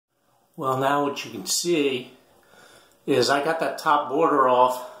Well, now what you can see is I got that top border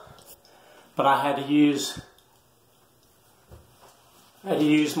off, but I had to use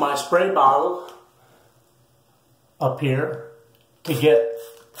my spray bottle up here to get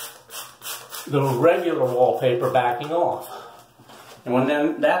the regular wallpaper backing off. And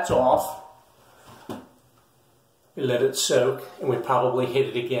when that's off, we let it soak, and we probably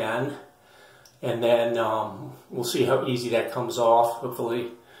hit it again, and then we'll see how easy that comes off.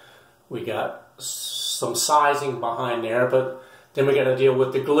 Hopefully we got some sizing behind there, but then we got to deal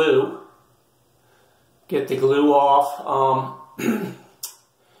with the glue. Get the glue off,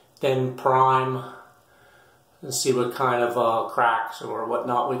 then prime, and see what kind of cracks or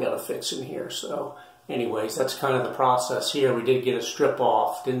whatnot we got to fix in here. So anyways, that's kind of the process here. We did get a strip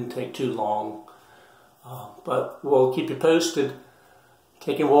off, didn't take too long, but we'll keep you posted.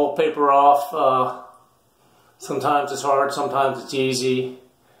 Taking wallpaper off, sometimes it's hard, sometimes it's easy,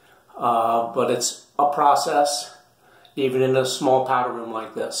 but it's a process, even in a small powder room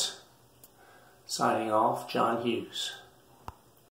like this. Signing off, John Hughes.